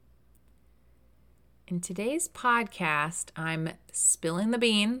In today's podcast, I'm spilling the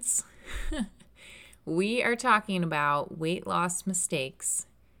beans. We are talking about weight loss mistakes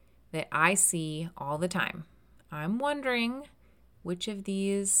that I see all the time. I'm wondering which of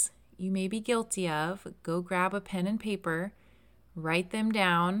these you may be guilty of. Go grab a pen and paper, write them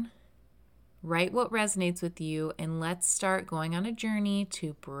down, write what resonates with you, and let's start going on a journey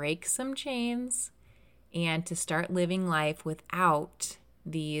to break some chains and to start living life without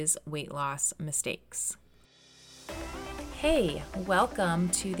these weight loss mistakes. Hey, welcome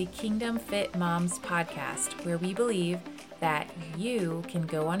to the Kingdom Fit Moms podcast, where we believe that you can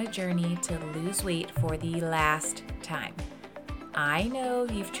go on a journey to lose weight for the last time. I know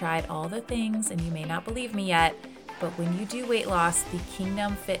you've tried all the things and you may not believe me yet, but when you do weight loss the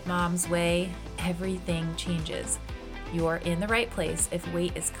Kingdom Fit Moms way, everything changes. You're in the right place if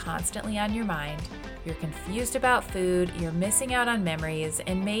weight is constantly on your mind. You're confused about food, you're missing out on memories,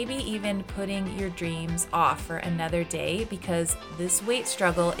 and maybe even putting your dreams off for another day because this weight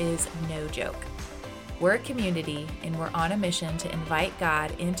struggle is no joke. We're a community and we're on a mission to invite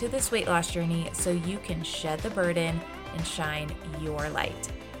God into this weight loss journey so you can shed the burden and shine your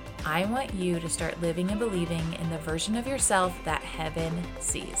light. I want you to start living and believing in the version of yourself that heaven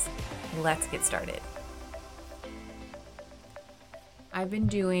sees. Let's get started. I've been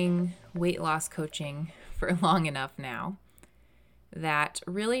doing weight loss coaching for long enough now that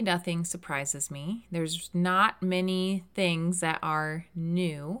really nothing surprises me. There's not many things that are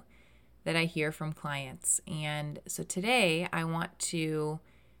new that I hear from clients. And so today I want to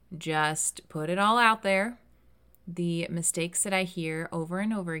just put it all out there, the mistakes that I hear over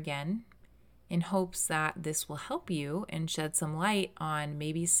and over again, in hopes that this will help you and shed some light on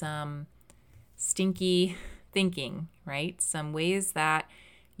maybe some stinky thinking, right? Some ways that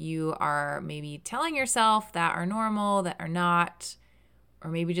you are maybe telling yourself that are normal, that are not, or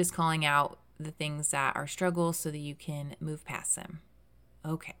maybe just calling out the things that are struggles so that you can move past them.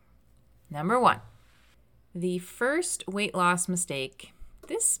 Okay. Number one, the first weight loss mistake,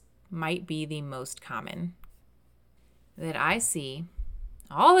 this might be the most common that I see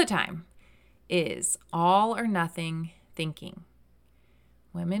all the time, is all or nothing thinking.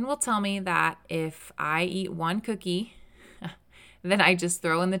 Women will tell me that if I eat one cookie, then I just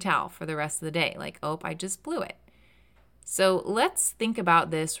throw in the towel for the rest of the day. Like, oh, I just blew it. So let's think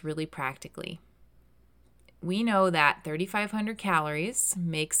about this really practically. We know that 3,500 calories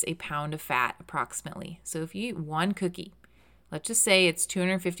makes a pound of fat approximately. So if you eat one cookie, let's just say it's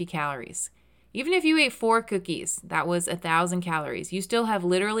 250 calories. Even if you ate 4 cookies, that was 1,000 calories. You still have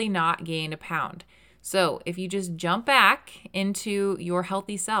literally not gained a pound. So if you just jump back into your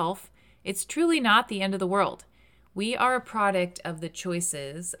healthy self, it's truly not the end of the world. We are a product of the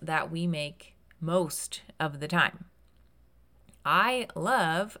choices that we make most of the time. I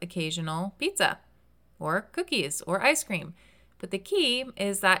love occasional pizza or cookies or ice cream, but the key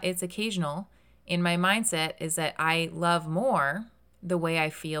is that it's occasional. And my mindset is that I love more the way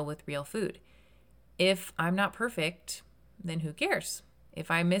I feel with real food. If I'm not perfect, then who cares? If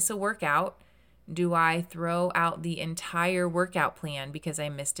I miss a workout, do I throw out the entire workout plan because I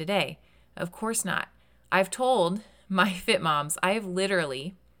missed a day? Of course not. I've told my fit moms, I have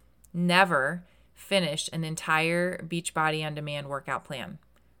literally never finished an entire Beachbody On Demand workout plan.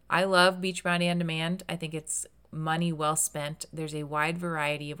 I love Beachbody On Demand. I think it's money well spent. There's a wide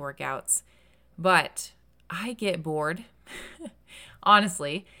variety of workouts, but I get bored,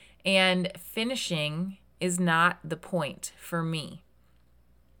 honestly, and finishing is not the point for me.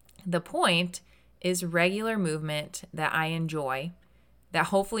 The point is regular movement that I enjoy, that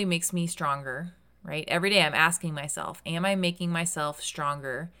hopefully makes me stronger, right? Every day I'm asking myself, am I making myself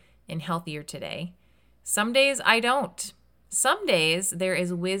stronger and healthier today? Some days I don't. Some days there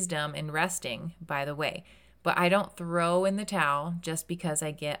is wisdom in resting, by the way, but I don't throw in the towel just because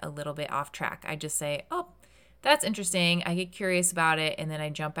I get a little bit off track. I just say, oh, that's interesting. I get curious about it, and then I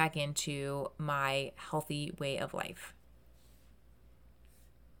jump back into my healthy way of life.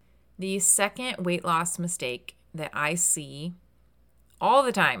 The second weight loss mistake that I see all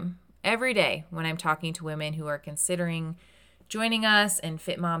the time, every day when I'm talking to women who are considering joining us in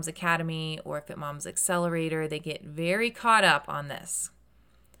Fit Moms Academy or Fit Moms Accelerator, they get very caught up on this.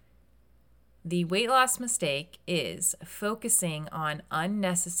 The weight loss mistake is focusing on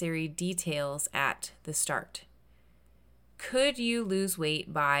unnecessary details at the start. Could you lose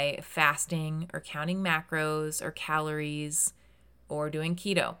weight by fasting or counting macros or calories or doing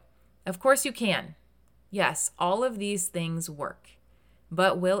keto? Of course you can. Yes, all of these things work.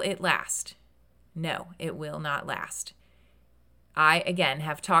 But will it last? No, it will not last. I, again,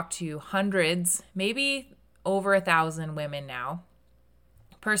 have talked to hundreds, maybe over 1,000 women now,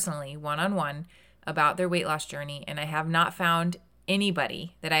 personally, one-on-one, about their weight loss journey, and I have not found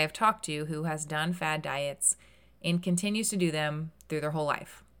anybody that I have talked to who has done fad diets and continues to do them through their whole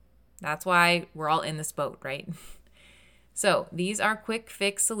life. That's why we're all in this boat, right? So these are quick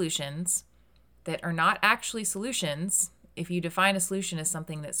fix solutions that are not actually solutions if you define a solution as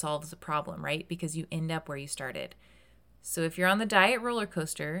something that solves a problem, right? Because you end up where you started. So if you're on the diet roller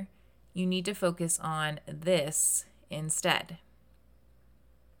coaster, you need to focus on this instead.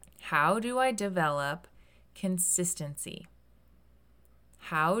 How do I develop consistency?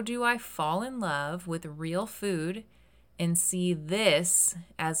 How do I fall in love with real food and see this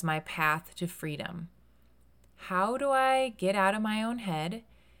as my path to freedom? How do I get out of my own head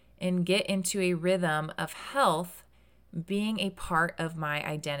and get into a rhythm of health being a part of my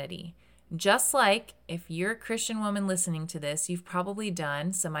identity? Just like if you're a Christian woman listening to this, you've probably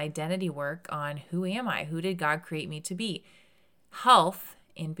done some identity work on who am I? Who did God create me to be? Health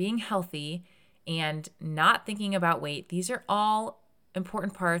and being healthy and not thinking about weight, these are all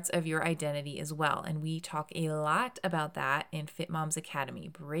important parts of your identity as well. And we talk a lot about that in Fit Moms Academy,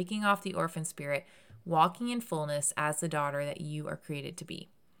 breaking off the orphan spirit, walking in fullness as the daughter that you are created to be.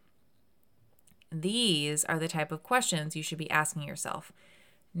 These are the type of questions you should be asking yourself.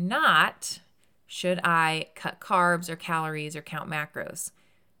 Not, should I cut carbs or calories or count macros?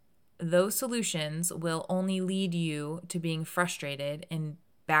 Those solutions will only lead you to being frustrated and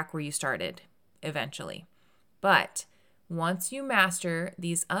back where you started eventually. But once you master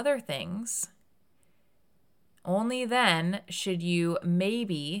these other things, only then should you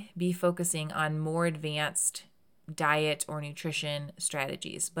maybe be focusing on more advanced diet or nutrition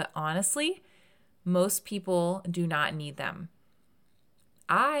strategies. But honestly, most people do not need them.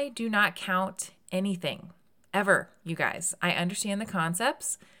 I do not count anything ever, you guys. I understand the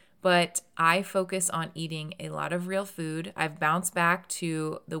concepts, but I focus on eating a lot of real food. I've bounced back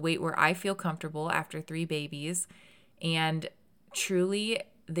to the weight where I feel comfortable after 3 babies. And truly,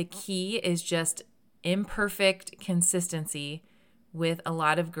 the key is just imperfect consistency with a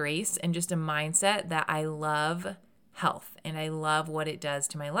lot of grace and just a mindset that I love health and I love what it does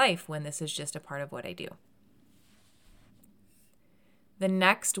to my life when this is just a part of what I do. The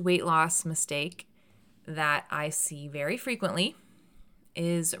next weight loss mistake that I see very frequently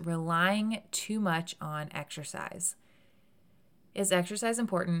is relying too much on exercise. Is exercise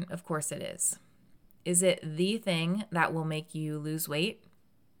important? Of course it is. Is it the thing that will make you lose weight?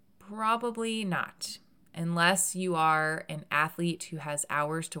 Probably not. Unless you are an athlete who has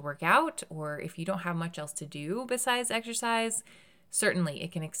hours to work out, or if you don't have much else to do besides exercise, certainly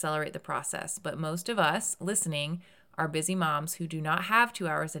it can accelerate the process. But most of us listening are busy moms who do not have 2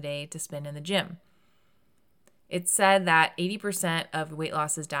 hours a day to spend in the gym. It's said that 80% of weight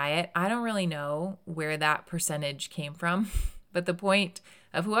loss is diet. I don't really know where that percentage came from, but the point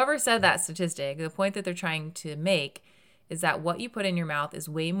of whoever said that statistic, the point that they're trying to make is that what you put in your mouth is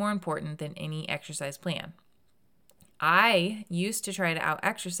way more important than any exercise plan. I used to try to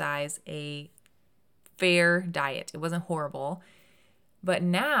out-exercise a fair diet. It wasn't horrible. But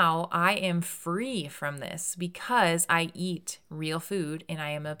now I am free from this because I eat real food and I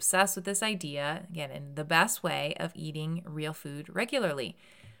am obsessed with this idea, again, in the best way of eating real food regularly.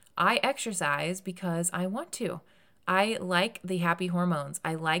 I exercise because I want to. I like the happy hormones.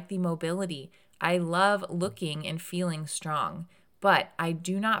 I like the mobility. I love looking and feeling strong, but I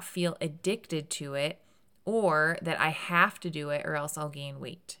do not feel addicted to it or that I have to do it or else I'll gain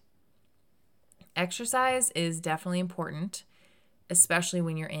weight. Exercise is definitely important, especially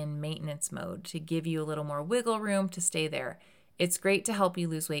when you're in maintenance mode, to give you a little more wiggle room to stay there. It's great to help you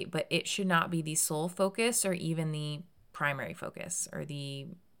lose weight, but it should not be the sole focus or even the primary focus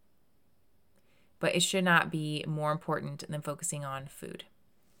but it should not be more important than focusing on food.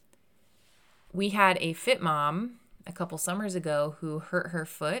 We had a fit mom a couple summers ago who hurt her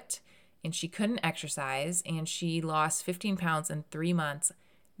foot and she couldn't exercise and she lost 15 pounds in 3 months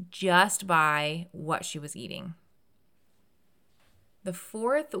just by what she was eating. The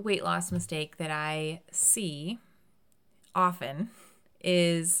fourth weight loss mistake that I see often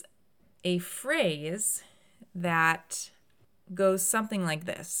is a phrase that goes something like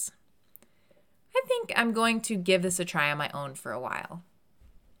this. I think I'm going to give this a try on my own for a while.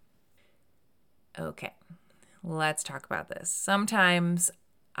 Okay, let's talk about this. Sometimes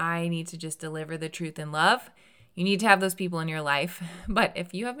I need to just deliver the truth in love. You need to have those people in your life. But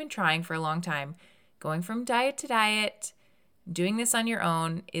if you have been trying for a long time, going from diet to diet, doing this on your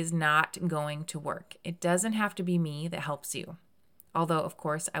own is not going to work. It doesn't have to be me that helps you. Although, of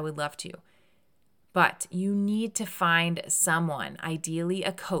course, I would love to. But you need to find someone, ideally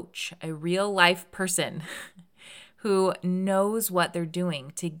a coach, a real life person who knows what they're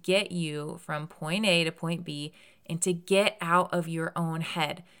doing to get you from point A to point B and to get out of your own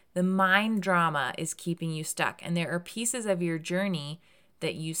head. The mind drama is keeping you stuck, and there are pieces of your journey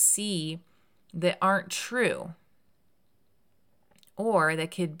that you see that aren't true or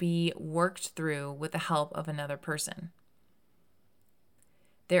that could be worked through with the help of another person.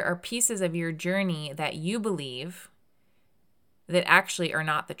 There are pieces of your journey that you believe that actually are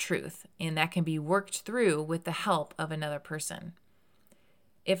not the truth, and that can be worked through with the help of another person.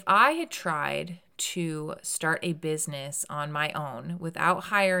 If I had tried to start a business on my own without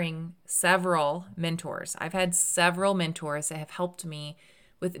hiring several mentors, I've had several mentors that have helped me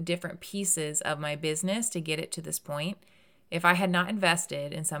with different pieces of my business to get it to this point. If I had not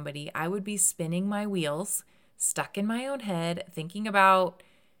invested in somebody, I would be spinning my wheels, stuck in my own head, thinking about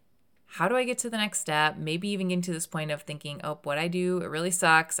how do I get to the next step, maybe even getting to this point of thinking, oh, what I do, it really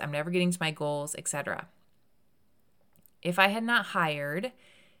sucks, I'm never getting to my goals, etc. If I had not hired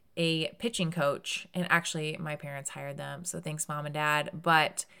a pitching coach, and actually my parents hired them, so thanks mom and dad,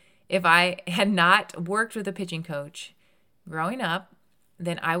 but if I had not worked with a pitching coach growing up,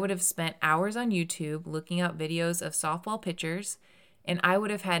 then I would have spent hours on YouTube looking up videos of softball pitchers, and I would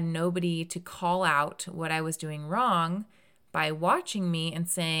have had nobody to call out what I was doing wrong by watching me and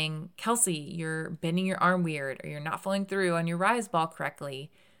saying, Kelsey, you're bending your arm weird, or you're not following through on your rise ball correctly,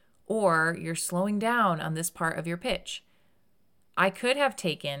 or you're slowing down on this part of your pitch. I could have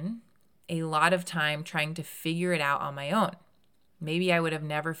taken a lot of time trying to figure it out on my own. Maybe I would have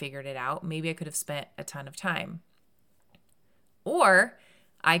never figured it out. Maybe I could have spent a ton of time. Or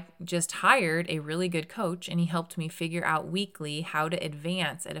I just hired a really good coach, and he helped me figure out weekly how to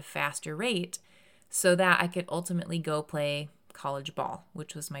advance at a faster rate so that I could ultimately go play college ball,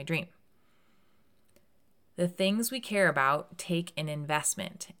 which was my dream. The things we care about take an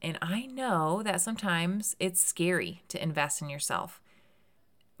investment. And I know that sometimes it's scary to invest in yourself.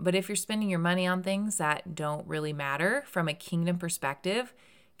 But if you're spending your money on things that don't really matter from a kingdom perspective,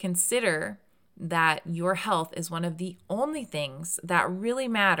 consider that your health is one of the only things that really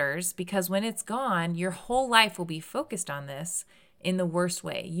matters, because when it's gone, your whole life will be focused on this in the worst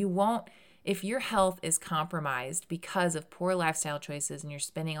way. If your health is compromised because of poor lifestyle choices and you're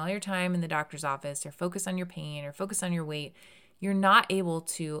spending all your time in the doctor's office or focus on your pain or focus on your weight, you're not able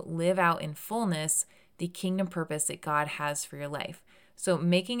to live out in fullness the kingdom purpose that God has for your life. So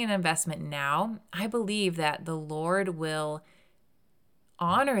making an investment now, I believe that the Lord will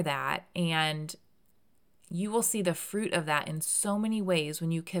honor that, and you will see the fruit of that in so many ways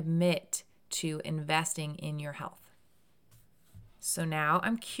when you commit to investing in your health. So now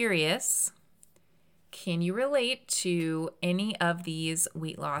I'm curious, can you relate to any of these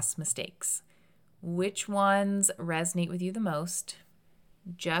weight loss mistakes? Which ones resonate with you the most?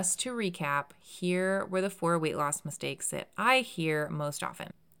 Just to recap, here were the 4 weight loss mistakes that I hear most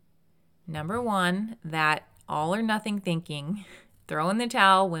often. Number 1, that all or nothing thinking, throw in the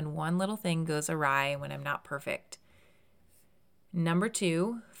towel when one little thing goes awry, when I'm not perfect. Number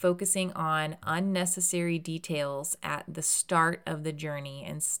 2, focusing on unnecessary details at the start of the journey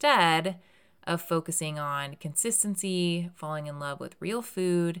instead of focusing on consistency, falling in love with real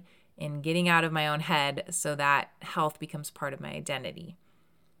food, and getting out of my own head so that health becomes part of my identity.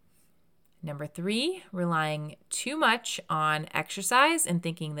 Number 3, relying too much on exercise and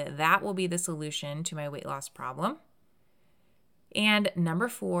thinking that that will be the solution to my weight loss problem. And number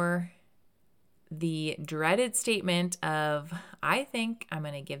 4, the dreaded statement of, I think I'm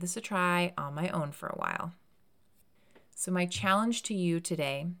going to give this a try on my own for a while. So my challenge to you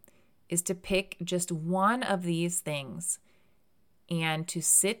today is to pick just one of these things and to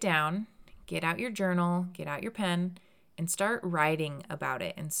sit down, get out your journal, get out your pen, and start writing about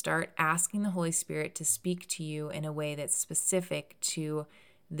it and start asking the Holy Spirit to speak to you in a way that's specific to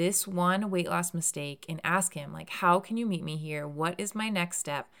this one weight loss mistake, and ask him, like, how can you meet me here? What is my next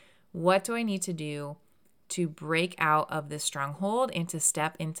step? What do I need to do to break out of this stronghold and to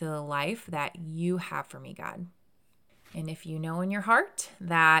step into the life that you have for me, God? And if you know in your heart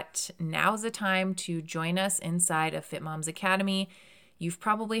that now's the time to join us inside of Fit Moms Academy, you've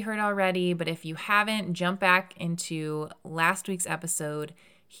probably heard already, but if you haven't, jump back into last week's episode.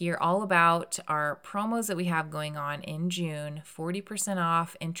 Hear all about our promos that we have going on in June. 40%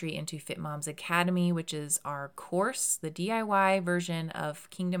 off entry into Fit Moms Academy, which is our course, the DIY version of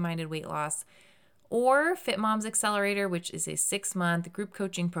Kingdom Minded Weight Loss, or Fit Moms Accelerator, which is a 6-month group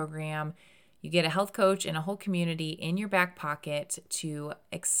coaching program. You get a health coach and a whole community in your back pocket to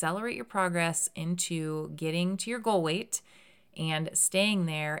accelerate your progress into getting to your goal weight and staying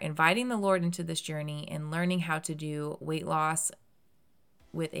there, inviting the Lord into this journey and learning how to do weight loss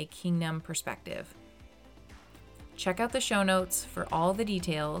with a kingdom perspective. Check out the show notes for all the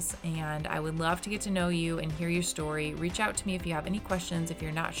details, and I would love to get to know you and hear your story. Reach out to me if you have any questions, if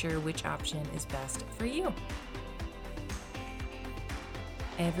you're not sure which option is best for you.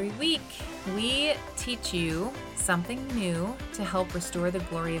 Every week, we teach you something new to help restore the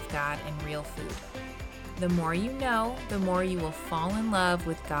glory of God in real food. The more you know, the more you will fall in love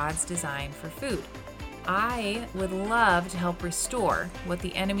with God's design for food. I would love to help restore what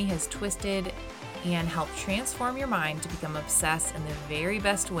the enemy has twisted and help transform your mind to become obsessed in the very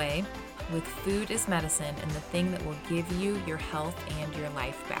best way with food as medicine and the thing that will give you your health and your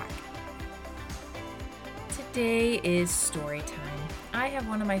life back. Today is story time. I have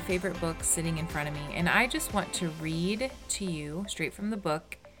one of my favorite books sitting in front of me, and I just want to read to you straight from the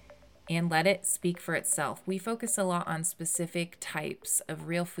book and let it speak for itself. We focus a lot on specific types of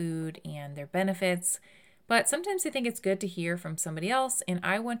real food and their benefits, but sometimes I think it's good to hear from somebody else, and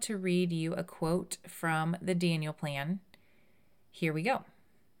I want to read you a quote from the Daniel Plan. Here we go.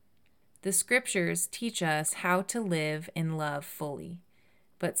 The scriptures teach us how to live and love fully,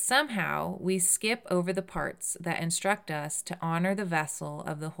 but somehow we skip over the parts that instruct us to honor the vessel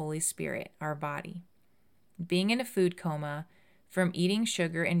of the Holy Spirit, our body. Being in a food coma from eating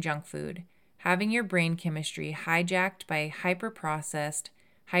sugar and junk food, having your brain chemistry hijacked by hyper-processed,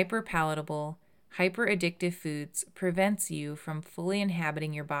 hyper-palatable, hyper-addictive foods prevents you from fully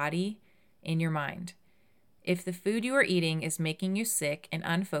inhabiting your body and your mind. If the food you are eating is making you sick and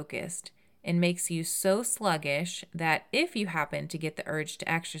unfocused, and makes you so sluggish that if you happen to get the urge to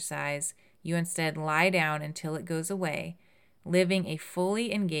exercise, you instead lie down until it goes away, living a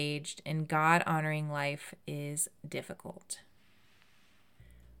fully engaged and God-honoring life is difficult.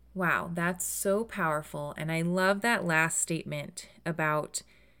 Wow, that's so powerful, and I love that last statement about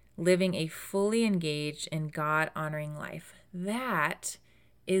living a fully engaged and God-honoring life. That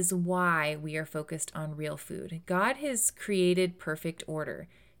is why we are focused on real food. God has created perfect order.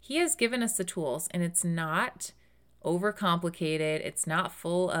 He has given us the tools, and it's not overcomplicated. It's not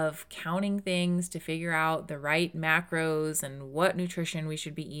full of counting things to figure out the right macros and what nutrition we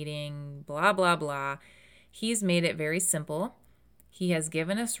should be eating, blah, blah, blah. He's made it very simple. He has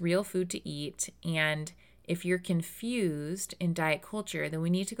given us real food to eat, and if you're confused in diet culture, then we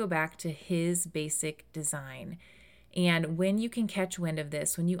need to go back to his basic design. And when you can catch wind of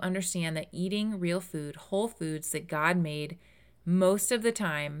this, when you understand that eating real food, whole foods that God made, most of the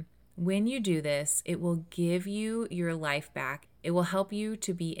time, when you do this, it will give you your life back. It will help you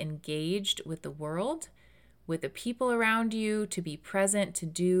to be engaged with the world, with the people around you, to be present, to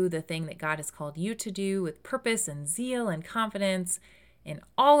do the thing that God has called you to do with purpose and zeal and confidence and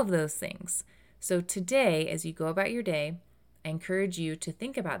all of those things. So today, as you go about your day, I encourage you to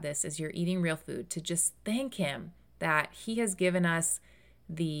think about this as you're eating real food, to just thank Him that He has given us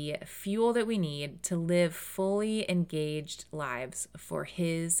the fuel that we need to live fully engaged lives for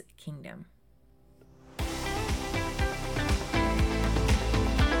His kingdom.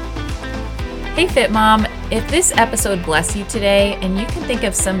 Hey Fit Mom, if this episode blessed you today and you can think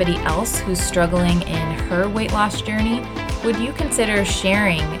of somebody else who's struggling in her weight loss journey, would you consider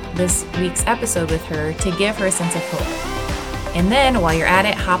sharing this week's episode with her to give her a sense of hope? And then while you're at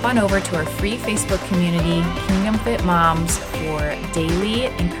it, hop on over to our free Facebook community, Kingdom Fit Moms, for daily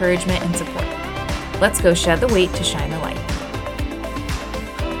encouragement and support. Let's go shed the weight to shine the light.